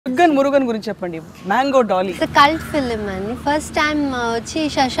క్విగ్గన్ మురుగన్ గురించి చెప్పండి. Mango Dolly cult film అండి. ఫస్ట్ టైం వచ్చి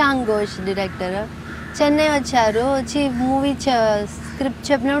శశాంక్ ఘోష్ డైరెక్టర్ చెన్నై వచ్చారు. వచ్చి మూవీ స్క్రిప్ట్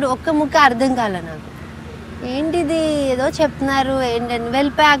చెప్పినప్పుడు ఒక్క ముక్క అర్థం కాలే నాకు. ఏంటిది ఏదో చెప్తున్నారు ఏంటని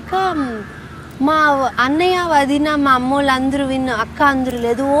వెళ్ళిపోయాక మా అన్నయ్య వదిన మా అమ్మోళ్ళు అందరూ అక్క అందరూ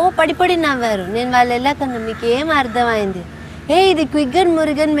లేదు పడి నవ్వారు. నేను వాళ్ళు వెళ్ళాకన్నా మీకు ఏం అర్థమైంది, ఇది క్విగ్గన్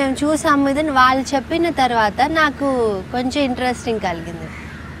మురుగన్ మేము చూసాము ఇదని వాళ్ళు చెప్పిన తర్వాత నాకు కొంచెం ఇంట్రెస్టింగ్ కలిగింది.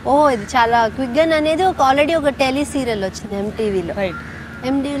 ఇది చాలా క్విగ్గన్ అనేది ఆల్రెడీ ఒక టెలి సీరియల్ వచ్చింది ఎంటీవీలో.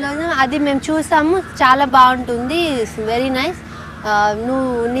 అది మేము చూసాము, చాలా బాగుంటుంది, వెరీ నైస్, నువ్వు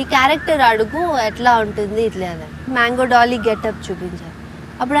నీ క్యారెక్టర్ అడుగు ఎట్లా ఉంటుంది ఇట్లా. మ్యాంగో డాలీ గెటప్ చూపించారు.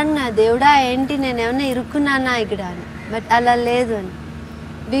 అప్పుడు అన్నా దేవుడా ఏంటి నేను ఏమన్నా ఇరుక్కున్నానా ఇక్కడ అని. బట్ అలా లేదు అని.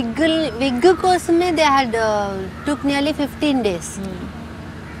 విగ్ కోసమే they had took nearly 15 days.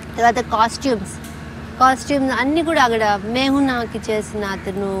 తర్వాత కాస్ట్యూమ్స్ అన్నీ కూడా అక్కడ మేహునాకి చేసిన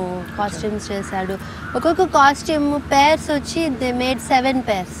అతను కాస్ట్యూమ్స్ చేశాడు. ఒక్కొక్క కాస్ట్యూమ్ పేర్స్ వచ్చి they made 7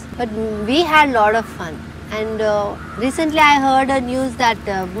 pairs. But we had lot of fun. And recently I heard a news that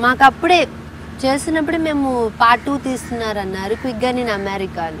మాకు అప్పుడే చేస్తున్నప్పుడే మేము part 2 తీస్తున్నారన్నారు క్విగ్గన్ ఇన్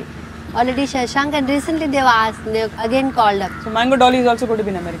అమెరికా అని. Already Shashank and recently they again called up. So Mango Dolly is also going to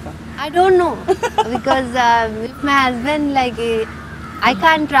be in America? I don't know because with my husband I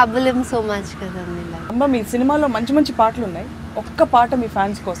can't trouble him so much kadandi. Rambha మీ సినిమాలో మంచి పాటలు ఉన్నాయి. ఒక్క పాట మీ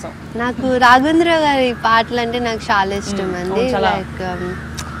fans కోసం. నాకు రాఘవేంద్ర గారి పాటలు అంటే నాకు చాలా ఇష్టం అండి. లైక్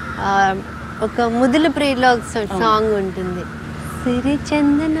ఒక ముదుల ప్రియులో సాంగ్ ఉంటుంది, సిరి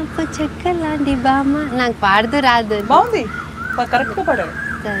చందనపు చెక్కలాంటి బామ్మ. నాకు పాడుతూ రాదు. బాగుంది, కరెక్ట్ గా పాడారు.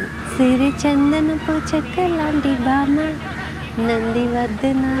 సిరి చందనపు చెక్కలాంటి బామ్మ నంది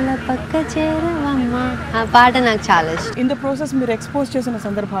వర్ధనాల పక్క చేరవమ్మ. ఆ పాట నాకు చాలా ఇష్టం. ఇన్ ద ప్రాసెస్ మీరు ఎక్స్పోజ్ చేసిన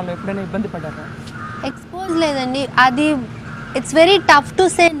సందర్భాల్లో ఎప్పుడైనా ఇబ్బంది పడ్డారా? ఎక్స్పోజ్ లేదండి. అది it's very tough to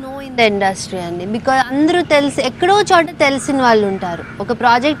say no in the industry అండి. బికాజ్ అందరూ ఎక్కడో చోట తెలిసిన వాళ్ళు ఉంటారు. ఒక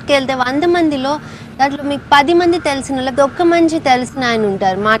ప్రాజెక్ట్కి వెళ్తే 100 మందిలో దాంట్లో మీకు 10 మంది తెలిసిన వాళ్ళకి ఒక్క మంచి తెలిసిన ఆయన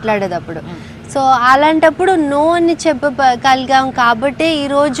ఉంటారు మాట్లాడేటప్పుడు. సో అలాంటప్పుడు నో అని చెప్పగలిగాం కాబట్టి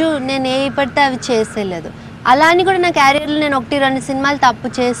ఈరోజు నేను ఏ పడితే అవి చేసేలేదు. అలా అని కూడా నా క్యారియర్లో నేను 1-2 సినిమాలు తప్పు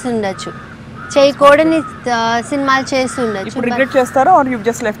చేసి ఉండొచ్చు, చేయకూడని సినిమాలు చేసి ఉండొచ్చు.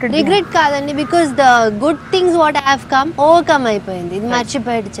 రిగ్రెట్ కాదండి, because the good things what I have come overcome అయిపోయింది. ఇది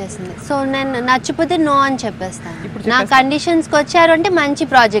మర్చిపోయేది చేసింది. సో నేను నచ్చిపోతే నో అని చెప్పేస్తాను. నా కండిషన్స్కి వచ్చారు అంటే మంచి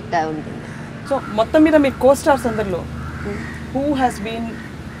ప్రాజెక్ట్ అయి ఉంటుంది. సో మొత్తం మీద మీ కో-స్టార్స్ అందరిలో who has been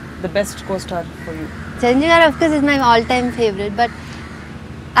the best co-star for you? Sanjay garu of course is my all time favorite, but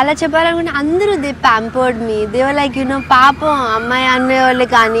అలా చెప్పాలనుకుంటే అందరూ they pampered me. They were like పాపం అమ్మాయి అనేవాళ్ళు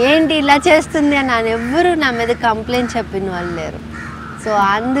కానీ ఏంటి ఇలా చేస్తుంది అని ఎవ్వరూ నా మీద కంప్లైంట్ చెప్పిన వాళ్ళు లేరు. So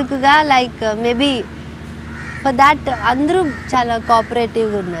అందుకుగా like maybe for that అందరూ చాలా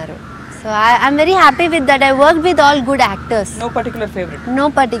కోఆపరేటివ్గా ఉన్నారు. So I'm very happy with that. I work with all good actors. No particular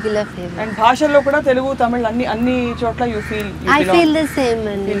favourite. And భాషల్లో కూడా తెలుగు తమిళ్ అన్ని చోట్ల ఐ ఫీల్ ద సేమ్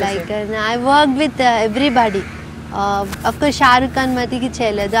అండి. Like I work with everybody. Of course Shahrukh Khan మతికి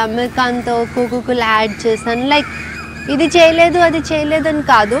చేయలేదు, Aamir ఖాన్తో కుకుకులు add చేశాను. లైక్ ఇది చేయలేదు అది చేయలేదు అని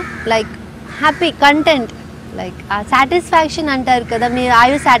కాదు, like happy content. Like satisfaction అంటారు కదా, మీరు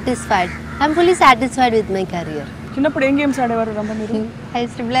are you satisfied? I'm fully satisfied with my career. చిన్నప్పుడు ఏం గేమ్స్ ఆడేవారు రంభ మీరు?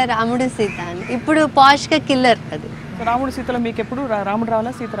 హైస్ట్రిబ్లర్ రాముడు సీత అని. ఇప్పుడు పాష్గా కిల్లర్. అది రాముడు సీతలో మీకు ఎప్పుడు రాముడు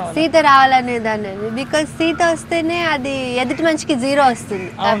రావాలా సీత రావాలా? సీత రావాలనే దాన్ని. బికాజ్ సీత వస్తేనే అది ఎదుటి మనిషికి 0 వస్తుంది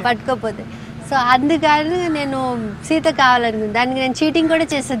పట్టుకోపోతే. సో అందుకని నేను సీత కావాలనుకుంది. దానికి నేను చీటింగ్ కూడా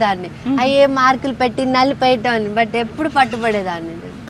చేసేదాన్ని, అయ్యే మార్కులు పెట్టి నల్లి పెట్టాను, బట్ ఎప్పుడు పట్టుబడేదాన్ని.